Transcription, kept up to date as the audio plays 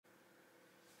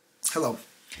Hello.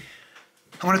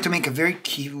 I wanted to make a very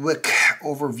quick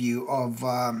overview of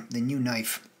the new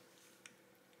knife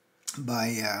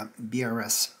by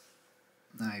BPS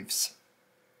Knives.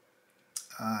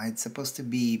 It's supposed to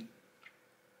be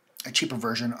a cheaper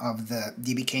version of the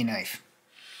DBK knife.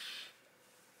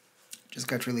 Just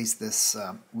got released this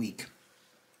week.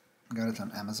 Got it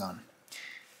on Amazon.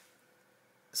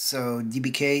 So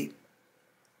DBK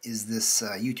is this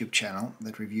YouTube channel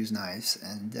that reviews knives,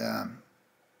 and a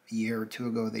year or two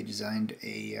ago they designed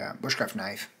a bushcraft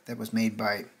knife that was made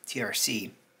by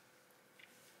TRC.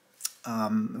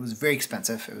 It was very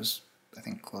expensive. It was, I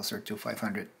think, closer to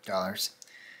 $500.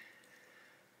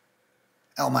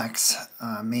 LMAX,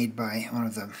 made by one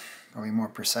of the probably more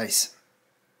precise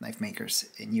knife makers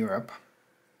in Europe,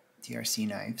 TRC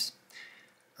Knives.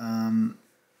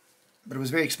 But it was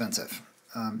very expensive.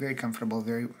 Very comfortable,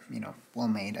 very, well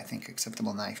made, I think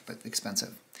acceptable knife, but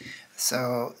expensive.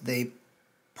 So they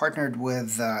partnered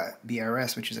with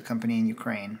BRS, which is a company in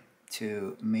Ukraine,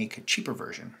 to make a cheaper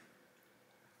version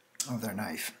of their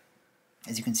knife.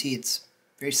 As you can see, it's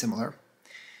very similar.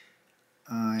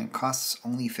 It costs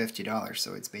only $50,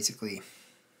 so it's basically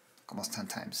almost 10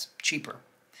 times cheaper.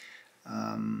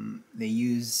 They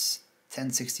use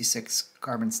 1066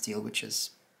 carbon steel, which is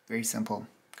very simple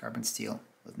carbon steel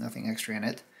with nothing extra in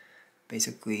it.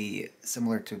 Basically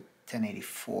similar to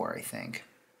 1084, I think.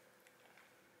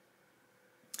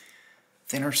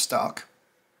 Thinner stock,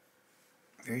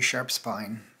 very sharp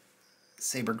spine,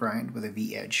 saber grind with a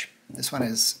V edge. This one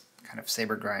is kind of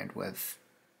saber grind with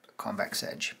a convex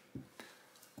edge.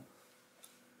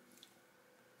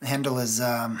 The handle is,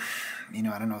 I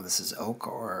don't know if this is oak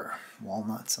or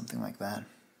walnut, something like that.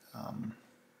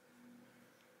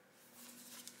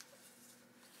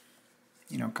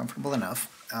 Comfortable enough.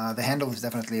 The handle is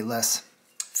definitely less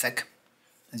thick,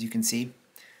 as you can see.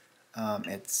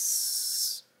 It's,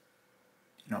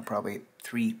 probably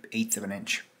 3/8 of an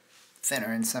inch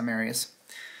thinner in some areas,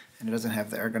 and it doesn't have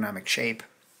the ergonomic shape.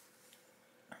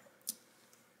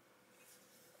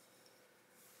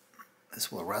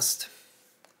 This will rust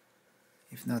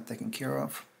if not taken care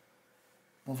of.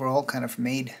 Overall, kind of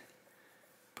made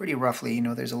pretty roughly.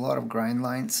 There's a lot of grind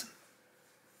lines,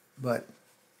 but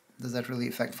does that really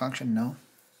affect function? No.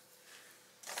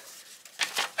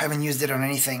 I haven't used it on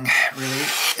anything really.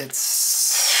 It's,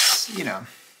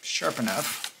 sharp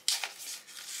enough.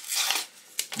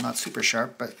 Not super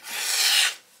sharp, but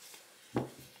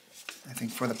I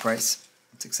think for the price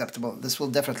it's acceptable. This will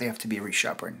definitely have to be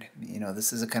resharpened.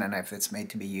 This is a kind of knife that's made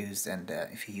to be used, and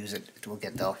if you use it, it will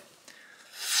get dull.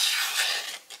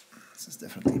 This is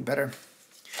definitely better.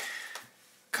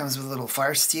 Comes with a little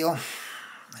fire steel.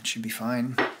 That should be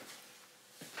fine.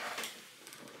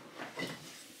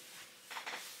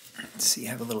 Let's see, I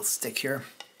have a little stick here.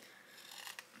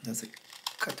 Does it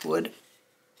cut wood?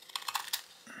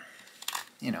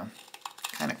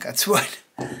 Kind of cuts wood.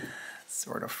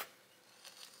 Sort of.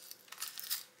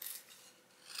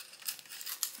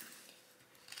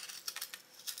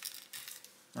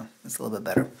 Oh, that's a little bit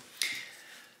better.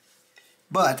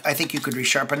 But I think you could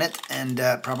resharpen it and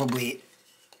probably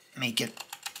make it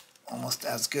almost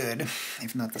as good,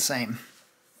 if not the same.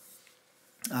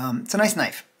 It's a nice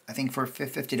knife. I think for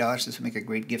 $50 this would make a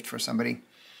great gift for somebody.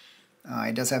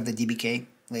 It does have the DBK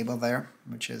label there,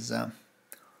 which is,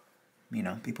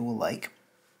 people will like.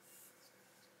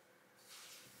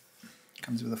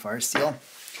 Comes with a fire steel.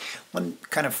 One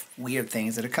kind of weird thing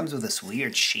is that it comes with this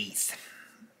weird sheath.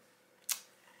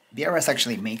 BRS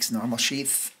actually makes normal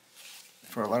sheath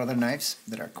for a lot of their knives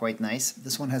that are quite nice.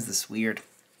 This one has this weird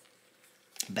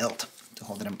belt to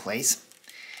hold it in place.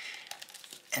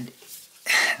 And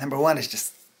number one, is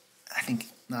just, I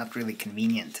think, not really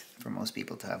convenient for most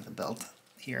people to have the belt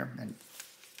here and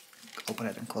open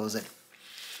it and close it.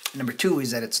 Number two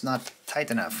is that it's not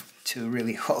tight enough to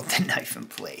really hold the knife in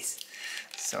place.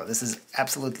 So this is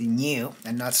absolutely new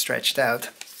and not stretched out,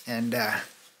 and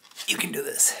you can do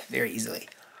this very easily.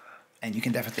 And you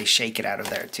can definitely shake it out of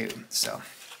there too, so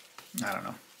I don't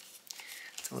know.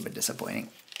 It's a little bit disappointing.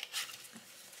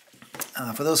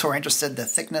 For those who are interested, the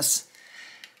thickness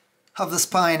of the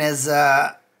spine is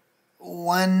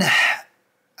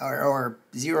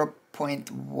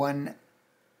 0.12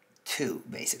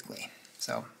 basically.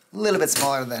 So a little bit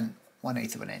smaller than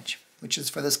 1/8 of an inch, which is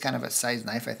for this kind of a size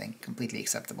knife, I think, completely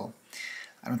acceptable.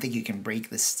 I don't think you can break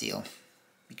this steel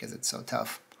because it's so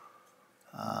tough.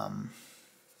 It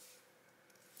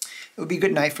would be a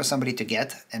good knife for somebody to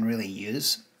get and really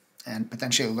use and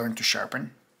potentially learn to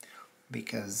sharpen,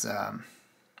 because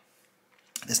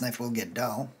this knife will get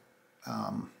dull.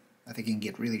 I think it can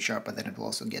get really sharp, but then it will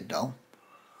also get dull.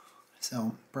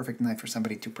 So perfect knife for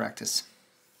somebody to practice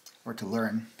or to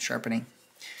learn sharpening.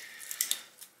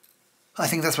 I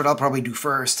think that's what I'll probably do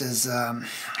first, is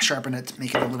sharpen it,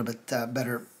 make it a little bit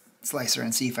better slicer,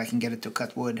 and see if I can get it to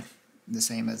cut wood the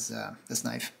same as this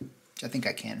knife, which I think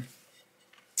I can.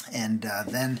 And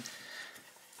then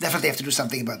definitely have to do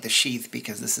something about the sheath,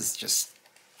 because this is just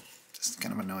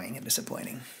kind of annoying and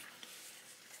disappointing.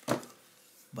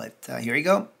 But here you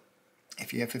go.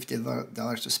 If you have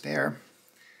 $50 to spare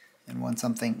and want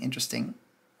something interesting,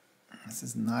 this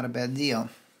is not a bad deal.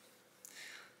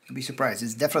 You'll be surprised.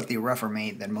 It's definitely rougher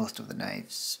made than most of the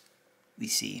knives we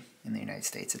see in the United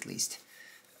States, at least.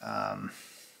 The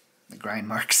grind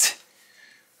marks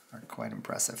are quite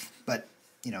impressive, but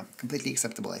you know, completely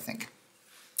acceptable, I think.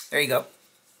 There you go.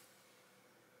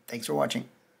 Thanks for watching.